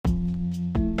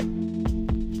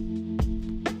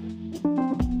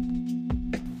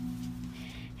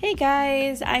Hey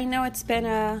guys, I know it's been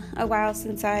a while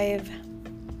since I've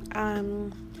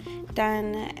done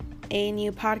a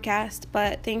new podcast,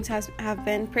 but things have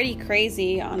been pretty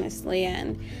crazy, honestly,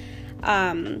 and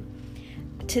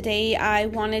today I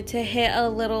wanted to hit a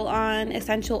little on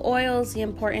essential oils, the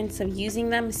importance of using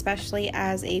them, especially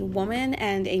as a woman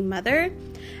and a mother,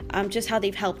 just how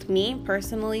they've helped me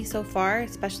personally so far,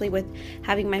 especially with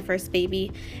having my first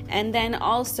baby, and then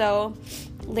also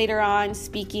later on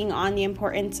speaking on the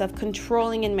importance of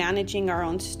controlling and managing our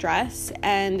own stress.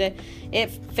 And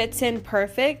it fits in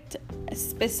perfect,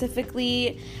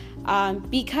 specifically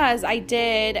because I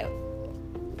did,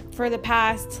 for the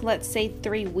past, let's say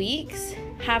 3 weeks,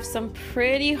 have some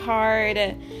pretty hard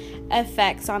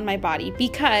effects on my body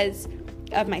because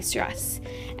of my stress.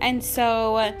 And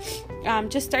so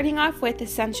just starting off with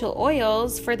essential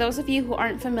oils, for those of you who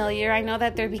aren't familiar, I know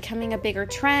that they're becoming a bigger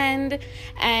trend,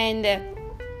 and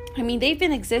I mean, they've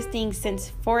been existing since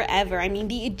forever. I mean,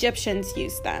 the Egyptians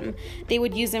used them. They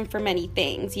would use them for many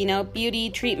things, beauty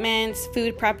treatments,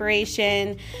 food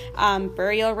preparation,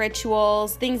 burial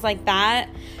rituals, things like that.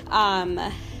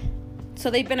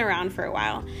 So they've been around for a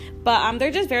while. But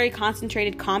they're just very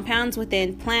concentrated compounds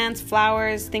within plants,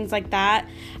 flowers, things like that,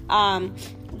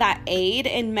 that aid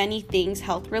in many things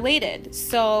health related.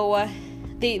 So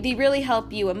they really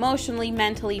help you emotionally,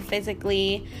 mentally,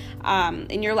 physically,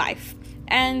 in your life.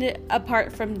 And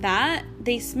apart from that,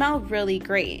 they smell really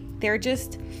great. They're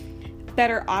just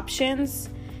better options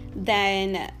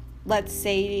than, let's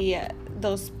say,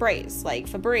 those sprays like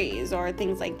Febreze or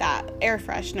things like that, air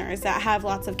fresheners that have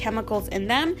lots of chemicals in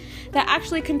them that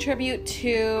actually contribute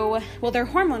to, they're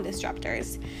hormone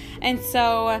disruptors. And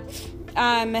so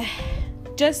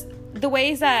just the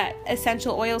ways that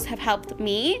essential oils have helped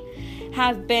me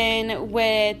have been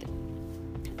with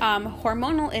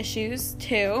hormonal issues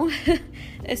too,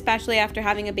 especially after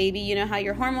having a baby. You know how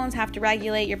your hormones have to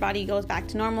regulate, your body goes back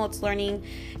to normal, it's learning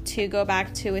to go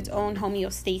back to its own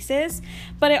homeostasis.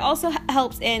 But it also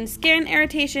helps in skin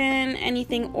irritation,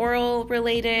 anything oral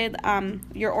related,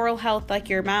 your oral health, like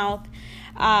your mouth,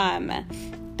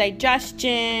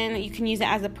 digestion. You can use it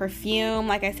as a perfume,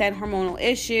 like I said, hormonal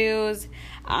issues,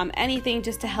 anything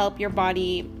just to help your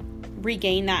body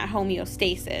regain that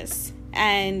homeostasis.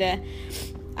 And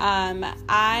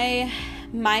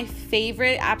my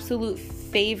absolute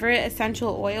favorite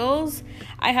essential oils,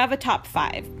 I have a top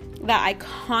 5 that I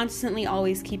constantly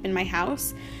always keep in my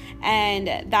house.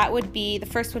 And that would be, the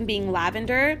first one being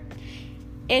lavender.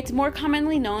 It's more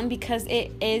commonly known because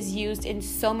it is used in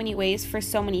so many ways for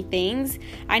so many things.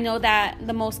 I know that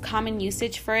the most common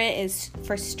usage for it is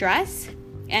for stress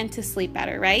and to sleep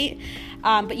better, right?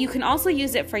 But you can also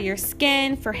use it for your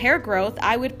skin, for hair growth.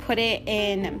 I would put it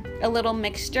in a little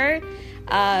mixture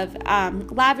of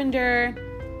lavender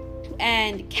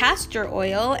and castor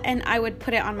oil, and I would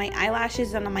put it on my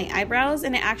eyelashes and on my eyebrows,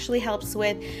 and it actually helps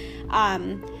with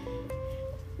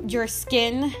your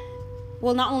skin,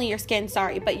 not only your skin,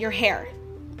 but your hair,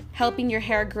 helping your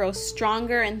hair grow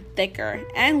stronger and thicker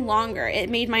and longer. It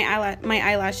made my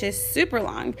eyelashes super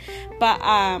long, but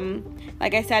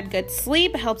like I said, good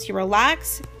sleep helps you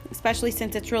relax, especially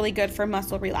since it's really good for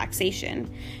muscle relaxation.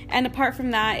 And apart from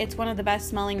that, it's one of the best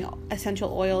smelling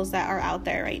essential oils that are out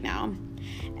there right now.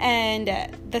 And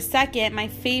the second, my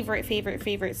favorite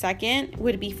second,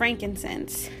 would be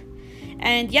frankincense.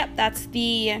 And yep, that's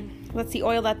the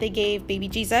oil that they gave baby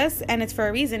Jesus, and it's for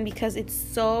a reason, because it's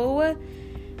so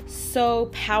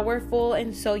powerful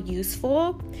and so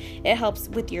useful. It helps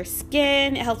with your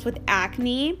skin, it helps with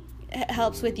acne, it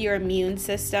helps with your immune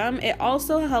system. It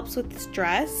also helps with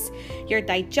stress, your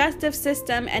digestive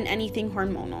system, and anything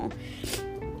hormonal.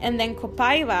 And then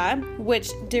copaiba,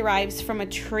 which derives from a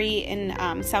tree in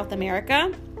South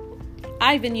America.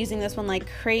 I've been using this one like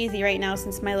crazy right now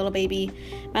since my little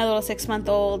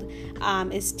 6-month-old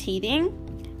is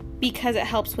teething, because it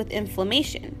helps with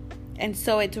inflammation. And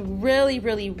so it's really,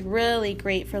 really, really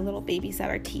great for little babies that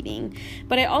are teething.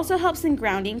 But it also helps in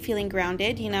grounding, feeling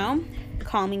grounded,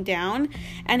 calming down,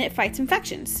 and it fights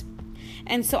infections.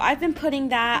 And so I've been putting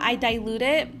that, I dilute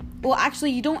it. Well, actually,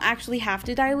 you don't actually have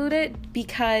to dilute it,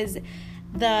 because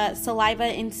the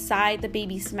saliva inside the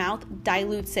baby's mouth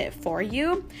dilutes it for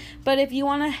you. But if you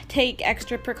want to take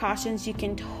extra precautions, you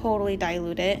can totally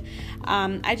dilute it.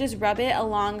 I just rub it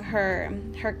along her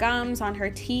gums, on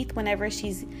her teeth, whenever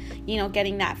she's,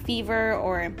 getting that fever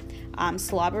or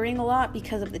slobbering a lot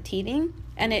because of the teething.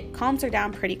 And it calms her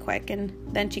down pretty quick, and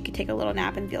then she could take a little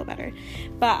nap and feel better.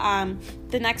 But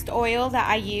the next oil that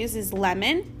I use is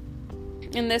lemon.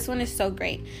 And this one is so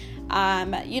great.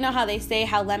 You know how they say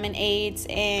how lemon aids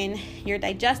in your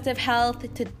digestive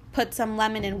health, to put some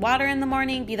lemon and water in the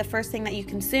morning, be the first thing that you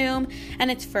consume,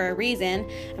 and it's for a reason.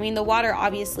 I mean, the water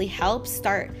obviously helps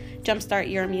jumpstart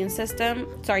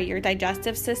your your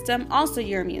digestive system, also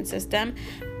your immune system,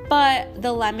 but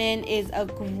the lemon is a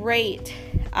great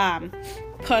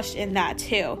push in that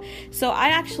too. So I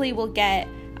actually will get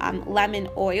lemon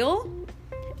oil,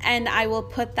 and I will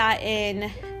put that in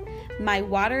my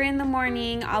water in the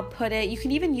morning. You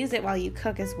can even use it while you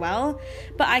cook as well,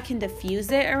 but I can diffuse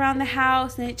it around the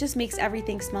house, and it just makes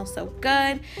everything smell so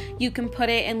good. You can put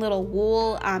it in little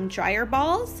wool dryer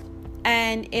balls,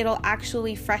 and it'll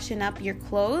actually freshen up your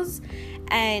clothes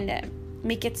and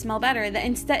make it smell better.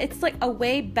 It's like a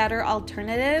way better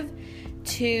alternative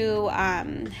to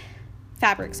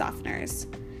fabric softeners.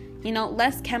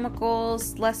 Less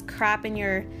chemicals, less crap in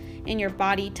your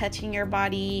body, touching your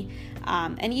body.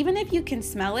 And even if you can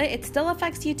smell it, it still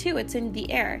affects you too. It's in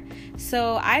the air.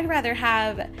 So I'd rather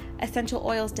have essential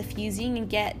oils diffusing and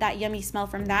get that yummy smell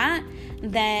from that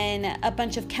than a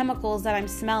bunch of chemicals that I'm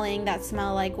smelling that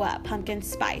smell like pumpkin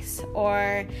spice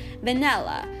or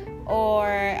vanilla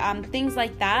or things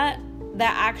like that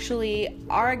actually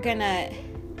are gonna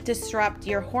disrupt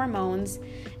your hormones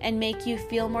and make you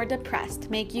feel more depressed,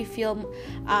 make you feel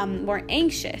more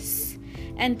anxious,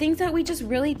 and things that we just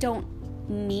really don't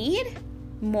need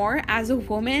more as a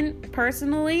woman.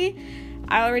 Personally,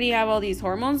 I already have all these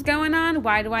hormones going on.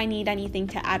 Why do I need anything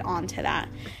to add on to that?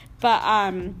 But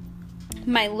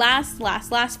my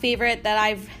last favorite that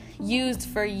I've used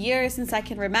for years since I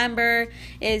can remember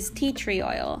is tea tree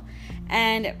oil.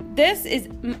 And this is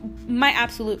my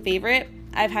absolute favorite,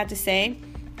 I've had to say,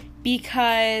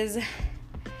 because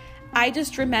I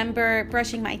just remember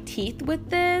brushing my teeth with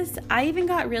this. I even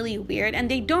got really weird,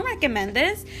 and they don't recommend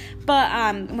this, but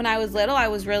when I was little, I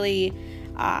was really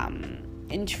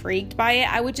intrigued by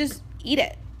it. I would just eat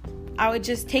it. I would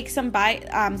just take some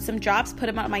drops, put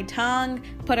them on my tongue,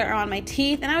 put it on my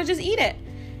teeth, and I would just eat it.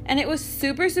 And it was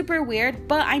super, super weird,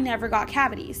 but I never got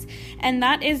cavities. And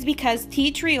that is because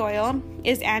tea tree oil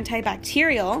is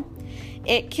antibacterial.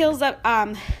 It kills up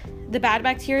the bad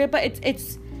bacteria, but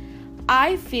it's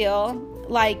I feel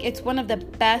like it's one of the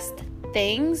best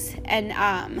things,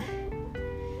 and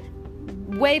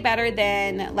way better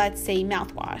than, let's say,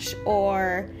 mouthwash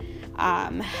or I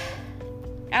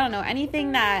don't know,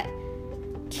 anything that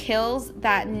kills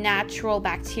that natural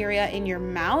bacteria in your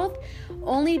mouth,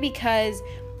 only because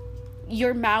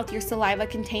your mouth, your saliva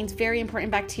contains very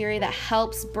important bacteria that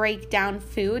helps break down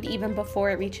food even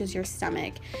before it reaches your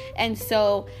stomach. And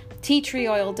so tea tree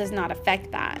oil does not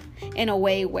affect that in a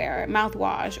way where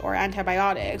mouthwash or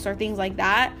antibiotics or things like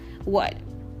that would.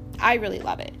 I really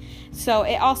love it. So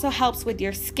it also helps with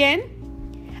your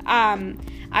skin.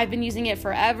 I've been using it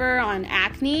forever on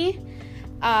acne.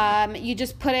 You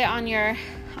just put it on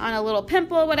a little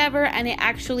pimple or whatever, and it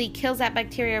actually kills that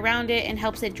bacteria around it and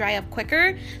helps it dry up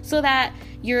quicker, so that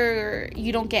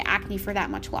you don't get acne for that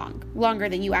much longer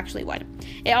than you actually would.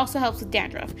 It also helps with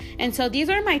dandruff. And so these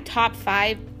are my top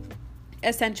 5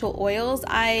 essential oils.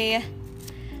 I've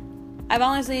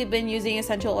honestly been using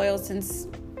essential oils since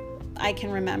I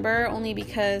can remember, only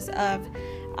because of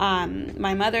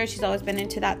my mother. She's always been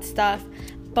into that stuff.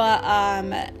 But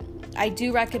I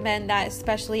do recommend that,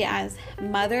 especially as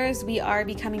mothers, we are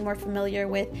becoming more familiar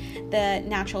with the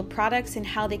natural products and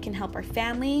how they can help our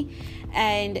family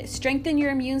and strengthen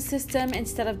your immune system,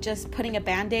 instead of just putting a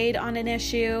Band-Aid on an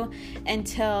issue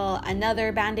until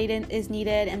another Band-Aid is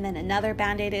needed and then another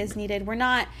Band-Aid is needed. We're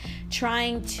not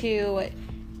trying to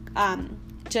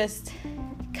just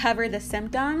cover the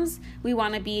symptoms. We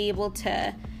want to be able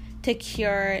to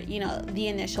cure, the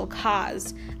initial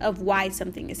cause of why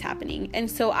something is happening.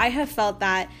 And so I have felt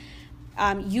that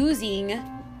using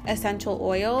essential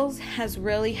oils has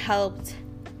really helped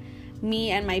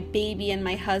me and my baby and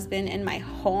my husband and my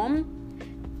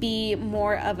home be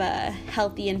more of a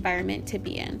healthy environment to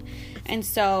be in. And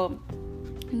so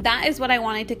that is what I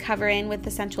wanted to cover in with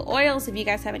essential oils. If you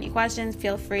guys have any questions,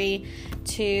 feel free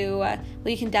to,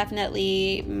 you can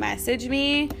definitely message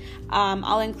me.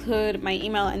 I'll include my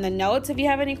email in the notes if you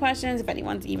have any questions, if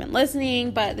anyone's even listening,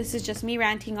 but this is just me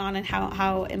ranting on and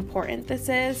how important this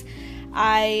is.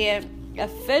 I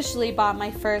officially bought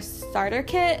my first starter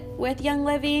kit with Young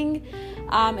Living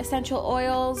essential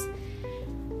oils.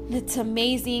 It's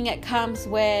amazing. It comes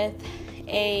with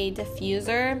a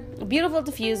beautiful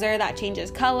diffuser that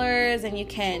changes colors, and you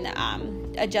can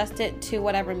adjust it to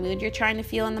whatever mood you're trying to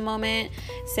feel in the moment.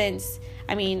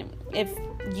 If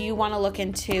you want to look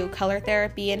into color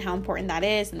therapy and how important that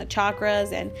is, and the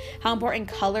chakras, and how important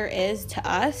color is to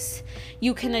us,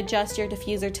 you can adjust your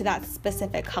diffuser to that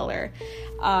specific color.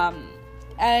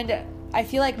 And I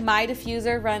feel like my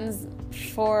diffuser runs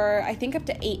for, I think, up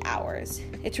to 8 hours.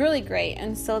 It's really great.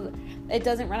 And so it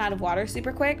doesn't run out of water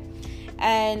super quick.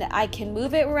 And I can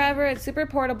move it wherever. It's super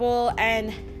portable.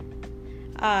 And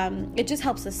it just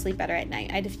helps us sleep better at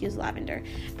night. I diffuse lavender.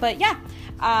 But yeah,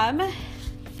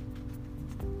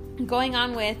 going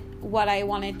on with what I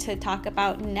wanted to talk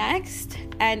about next,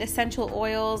 and essential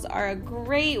oils are a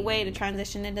great way to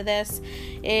transition into this,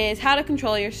 is how to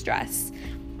control your stress,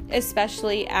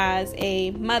 especially as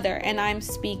a mother. And I'm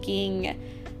speaking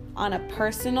on a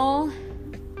personal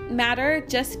matter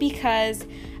just because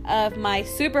of my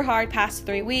super hard past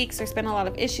 3 weeks. There's been a lot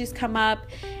of issues come up,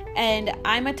 and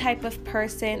I'm the type of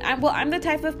person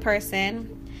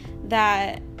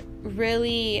that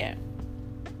really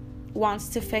wants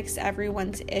to fix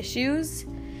everyone's issues,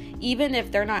 even if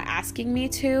they're not asking me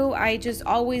to.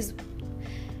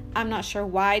 I'm not sure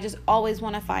why, I just always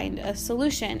want to find a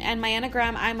solution. And my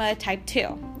Enneagram, I'm a type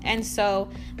 2. And so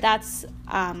that's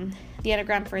the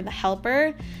Enneagram for the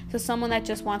helper. So someone that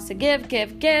just wants to give.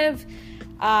 There's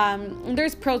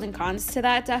pros and cons to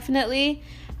that, definitely.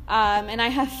 And I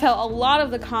have felt a lot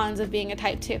of the cons of being a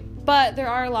type 2. But there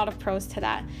are a lot of pros to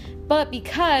that. But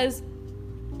because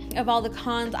of all the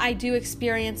cons, I do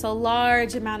experience a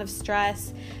large amount of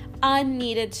stress,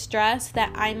 unneeded stress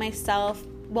that I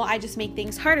just make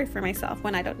things harder for myself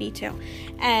when I don't need to.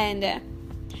 And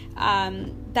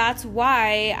that's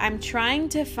why I'm trying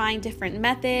to find different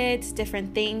methods,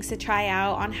 different things to try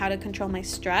out on how to control my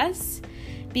stress,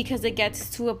 because it gets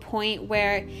to a point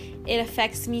where it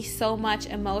affects me so much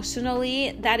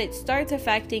emotionally that it starts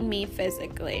affecting me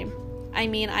physically. I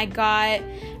mean, I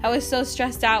was so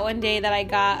stressed out one day that I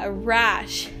got a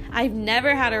rash. I've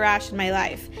never had a rash in my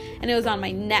life, and it was on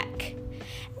my neck.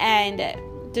 And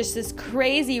just this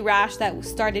crazy rash that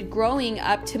started growing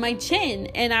up to my chin.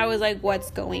 And I was like,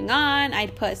 what's going on?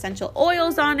 I'd put essential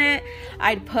oils on it.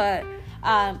 I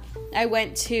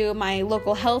went to my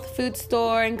local health food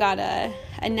store and got a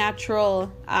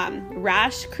natural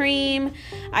rash cream.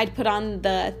 I'd put on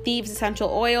the Thieves essential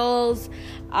oils.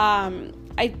 I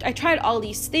tried all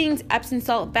these things, Epsom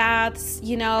salt baths,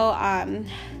 what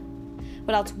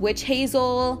else? Witch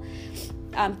hazel,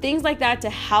 things like that to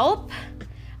help.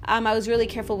 I was really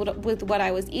careful with what I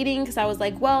was eating, because I was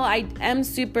like, well, I am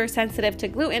super sensitive to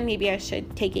gluten. Maybe I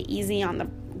should take it easy on the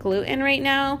gluten right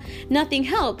now. Nothing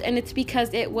helped. And it's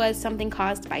because it was something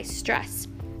caused by stress.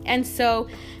 And so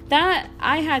that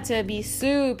I had to be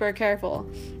super careful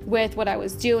with what I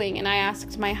was doing. And I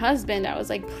asked my husband, I was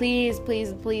like, please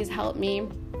help me.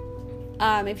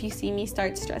 If you see me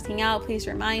start stressing out, please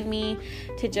remind me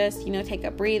to just, take a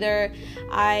breather.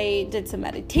 I did some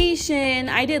meditation.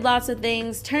 I did lots of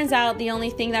things. Turns out the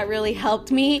only thing that really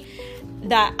helped me,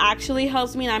 that actually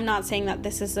helps me, and I'm not saying that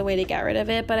this is the way to get rid of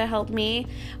it, but it helped me,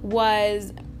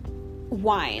 was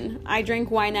wine. I drink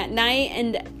wine at night,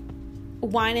 and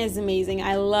wine is amazing.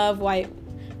 I love white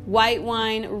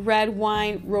wine, red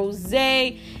wine,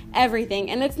 rosé, everything.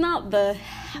 And it's not the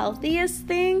healthiest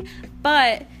thing,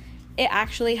 but it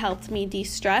actually helped me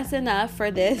de-stress enough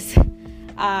for this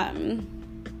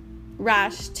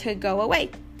rash to go away.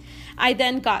 I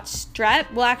then got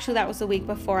strep. Well, actually, that was the week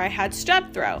before I had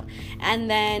strep throat. And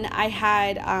then I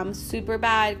had super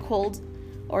bad cold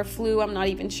or flu. I'm not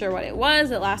even sure what it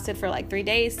was. It lasted for like 3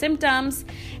 days, symptoms.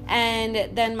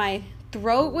 And then my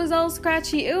throat was all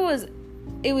scratchy.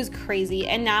 It was crazy.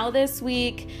 And now this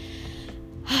week,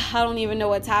 I don't even know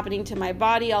what's happening to my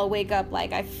body. I'll wake up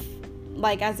like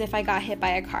as if I got hit by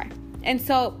a car. And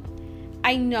so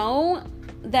I know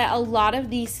that a lot of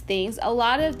these things,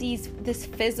 this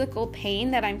physical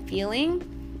pain that I'm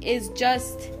feeling is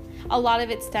just, a lot of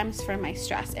it stems from my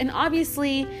stress. And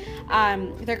obviously,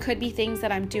 there could be things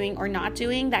that I'm doing or not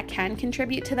doing that can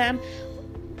contribute to them,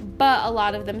 but a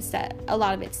lot of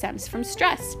it stems from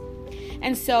stress.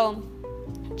 And so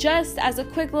just as a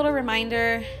quick little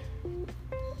reminder,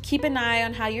 keep an eye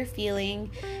on how you're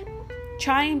feeling.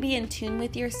 Try and be in tune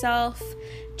with yourself.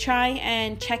 Try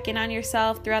and check in on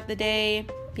yourself throughout the day.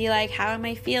 Be like, how am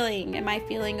I feeling? Am I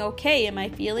feeling okay? Am I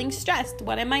feeling stressed?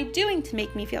 What am I doing to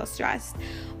make me feel stressed?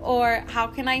 Or how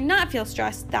can I not feel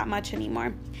stressed that much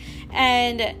anymore?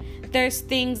 And there's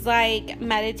things like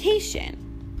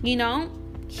meditation,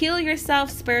 heal yourself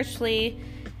spiritually,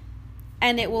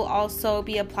 and it will also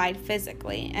be applied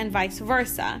physically, and vice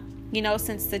versa.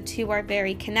 Since the two are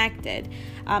very connected.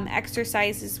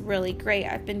 Exercise is really great.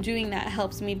 I've been doing that. It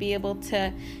helps me be able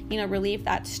to, relieve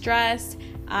that stress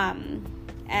and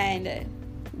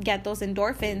get those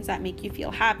endorphins that make you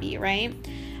feel happy, right?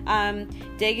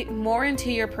 Dig more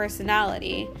into your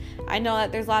personality. I know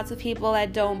that there's lots of people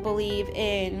that don't believe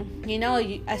in,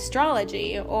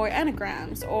 astrology or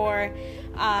enneagrams or,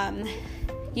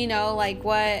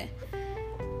 what,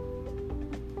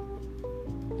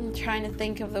 I'm trying to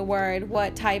think of the word,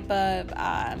 what type of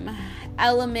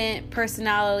element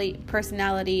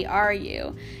personality are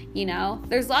you?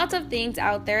 There's lots of things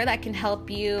out there that can help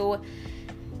you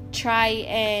try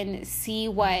and see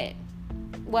what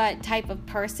type of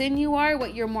person you are,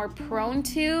 what you're more prone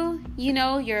to,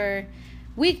 your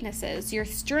weaknesses, your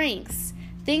strengths,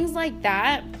 things like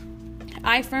that.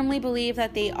 I firmly believe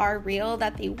that they are real,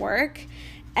 that they work,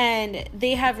 and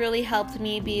they have really helped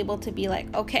me be able to be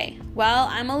like, okay, well,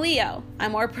 I'm a Leo.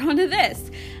 I'm more prone to this.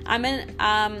 I'm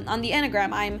on the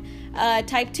Enneagram, I'm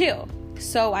type 2.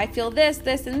 So I feel this,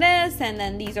 and this, and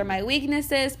then these are my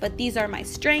weaknesses, but these are my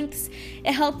strengths.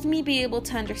 It helped me be able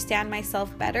to understand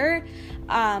myself better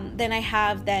than I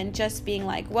have then just being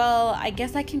like, well, I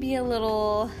guess I can be a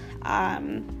little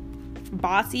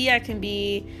bossy. I can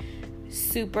be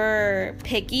super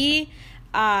picky.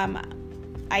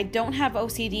 I don't have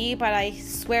OCD, but I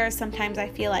swear sometimes I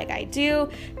feel like I do.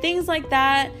 Things like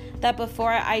that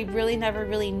before I really never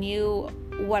really knew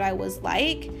what I was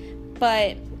like.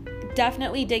 But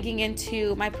definitely digging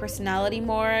into my personality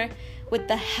more with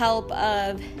the help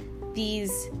of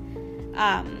these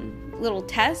little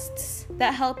tests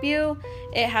that help you,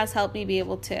 it has helped me be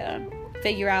able to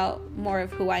figure out more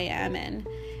of who I am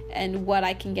and what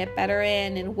I can get better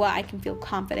in and what I can feel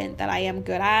confident that I am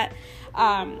good at.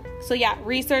 So yeah,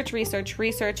 research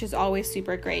is always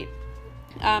super great.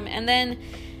 And then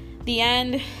the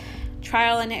end,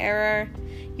 trial and error.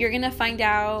 You're going to find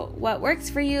out what works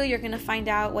for you. You're going to find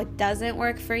out what doesn't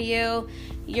work for you.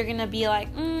 You're going to be like,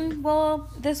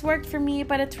 well, this worked for me,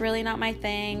 but it's really not my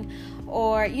thing.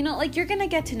 Or, you're going to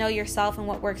get to know yourself and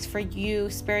what works for you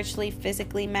spiritually,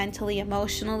 physically, mentally,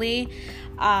 emotionally,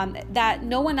 that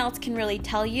no one else can really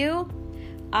tell you.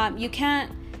 You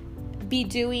can't be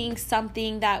doing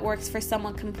something that works for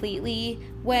someone completely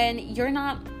when you're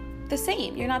not the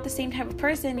same. You're not the same type of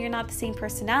person. You're not the same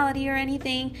personality or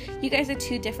anything. You guys are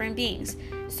two different beings.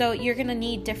 So you're going to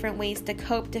need different ways to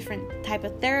cope, different type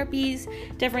of therapies,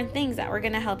 different things that are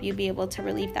going to help you be able to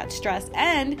relieve that stress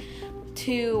and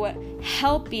to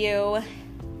help you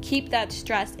keep that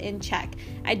stress in check.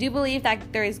 I do believe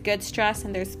that there is good stress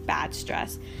and there's bad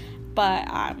stress. But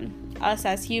us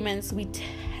as humans, we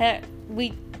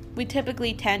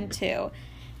typically tend to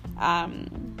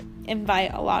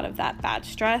invite a lot of that bad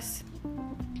stress,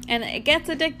 and it gets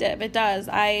addictive. It does.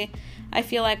 I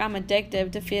feel like I'm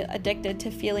addicted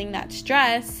to feeling that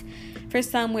stress for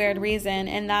some weird reason,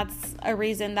 and that's a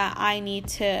reason that I need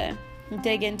to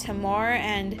dig into more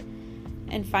and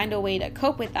find a way to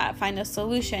cope with that, find a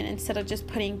solution instead of just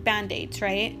putting band-aids,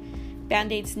 right?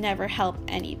 Band-aids never help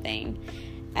anything.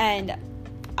 And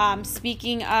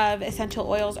speaking of essential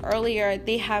oils earlier,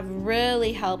 they have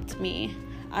really helped me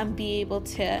be able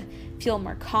to feel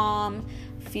more calm,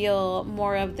 feel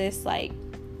more of this like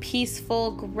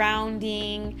peaceful,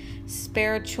 grounding,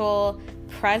 spiritual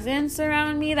presence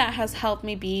around me that has helped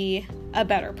me be a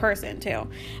better person too.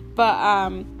 But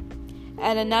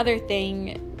and another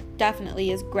thing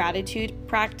definitely is gratitude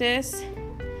practice.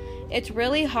 It's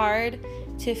really hard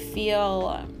to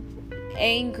feel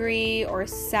angry or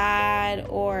sad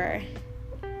or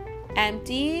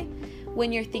empty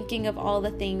when you're thinking of all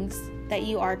the things that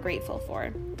you are grateful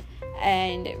for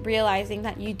and realizing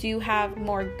that you do have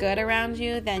more good around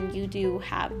you than you do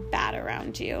have bad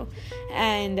around you.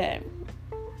 And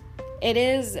it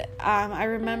is, I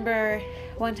remember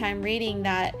one time reading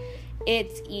that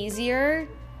it's easier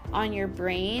on your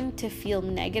brain to feel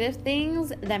negative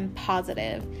things than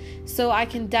positive. So I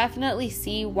can definitely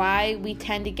see why we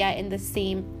tend to get in the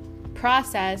same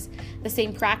practice,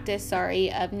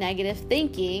 of negative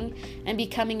thinking and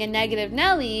becoming a negative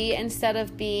Nelly instead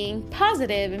of being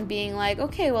positive and being like,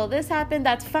 okay, well, this happened,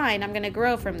 that's fine, I'm gonna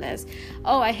grow from this.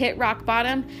 Oh, I hit rock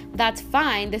bottom, that's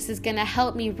fine, this is gonna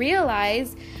help me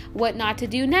realize what not to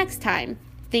do next time,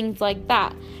 things like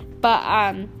that.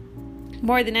 But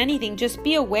more than anything, just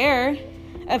be aware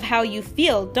of how you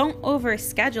feel. Don't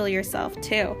overschedule yourself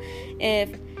too.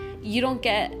 If you don't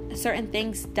get certain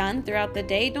things done throughout the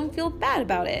day, don't feel bad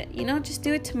about it. Just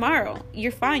do it tomorrow.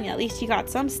 You're fine. At least you got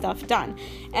some stuff done.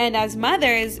 And as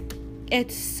mothers,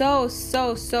 it's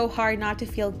so hard not to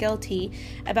feel guilty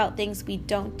about things we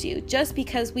don't do just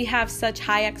because we have such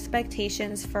high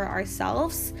expectations for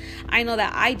ourselves. I know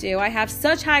that I do. I have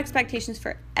such high expectations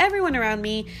for everyone around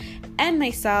me and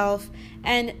myself,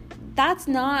 and that's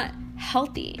not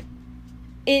healthy.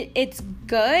 It's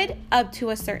good up to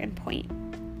a certain point.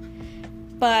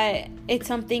 but it's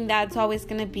something that's always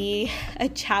going to be a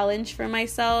challenge for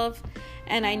myself,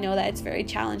 and I know that it's very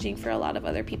challenging for a lot of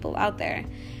other people out there.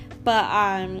 But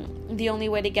the only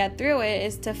way to get through it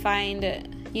is to find,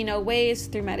 ways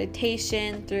through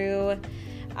meditation, through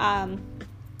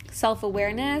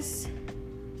self-awareness,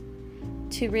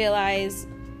 to realize,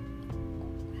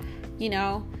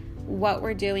 what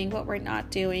we're doing, what we're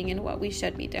not doing, and what we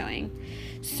should be doing.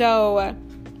 So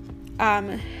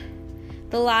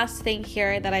the last thing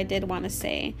here that I did want to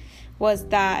say was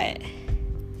that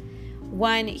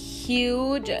one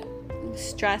huge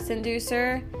stress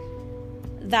inducer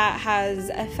that has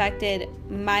affected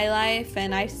my life,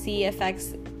 and I see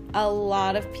affects a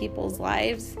lot of people's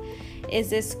lives, is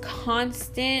this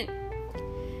constant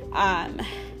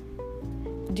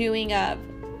doing of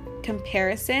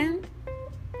comparison.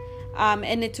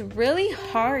 And it's really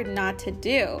hard not to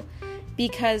do,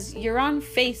 because you're on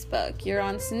Facebook, you're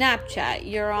on Snapchat,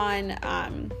 you're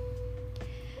on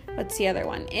what's the other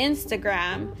one?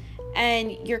 Instagram.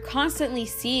 And you're constantly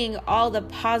seeing all the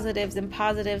positives of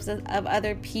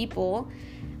other people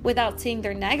without seeing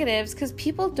their negatives, because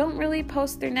people don't really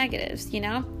post their negatives,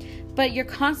 but you're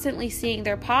constantly seeing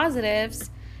their positives.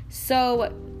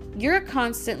 So you're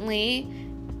constantly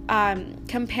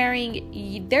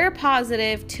comparing their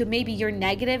positive to maybe your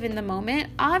negative in the moment.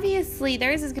 Obviously,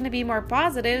 theirs is going to be more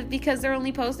positive because they're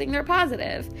only posting their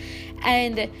positive.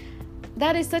 And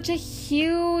that is such a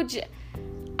huge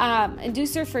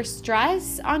inducer for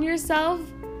stress on yourself,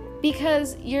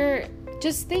 because you're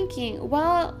just thinking,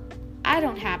 well, I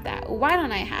don't have that. Why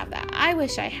don't I have that? I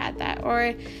wish I had that.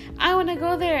 Or I want to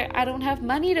go there. I don't have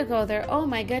money to go there. Oh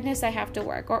my goodness, I have to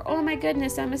work. Or oh my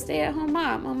goodness, I'm a stay-at-home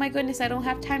mom. Oh my goodness, I don't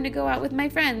have time to go out with my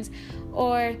friends.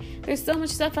 Or there's so much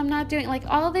stuff I'm not doing. Like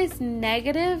all this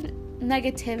negativity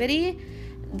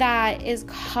that is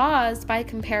caused by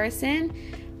comparison,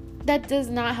 that does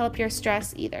not help your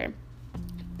stress either.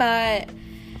 But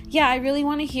yeah, I really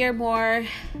want to hear more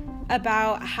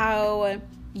about how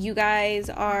you guys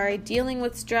are dealing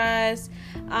with stress.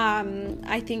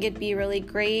 I think it'd be really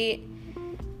great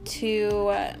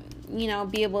to,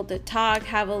 be able to talk,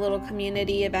 have a little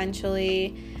community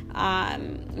eventually.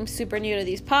 I'm super new to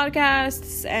these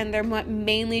podcasts, and they're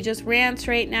mainly just rants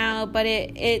right now, but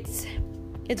it's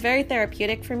very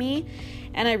therapeutic for me,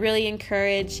 and I really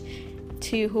encourage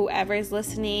to whoever's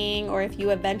listening, or if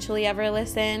you eventually ever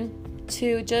listen,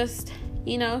 to just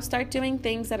start doing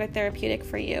things that are therapeutic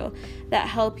for you, that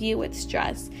help you with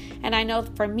stress. And I know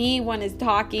for me, one is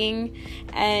talking,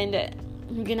 and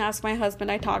you can ask my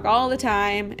husband. I talk all the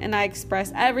time, and I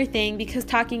express everything, because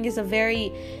talking is a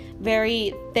very,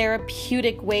 very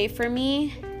therapeutic way for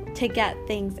me to get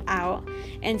things out,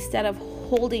 instead of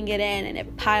holding it in and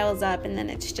it piles up, and then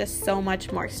it's just so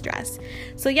much more stress.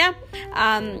 So yeah,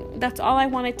 that's all I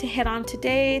wanted to hit on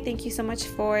today. Thank you so much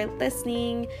for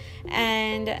listening,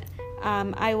 and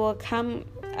I will come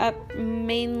up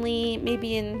mainly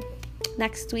maybe in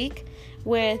next week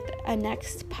with a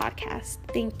next podcast.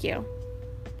 Thank you.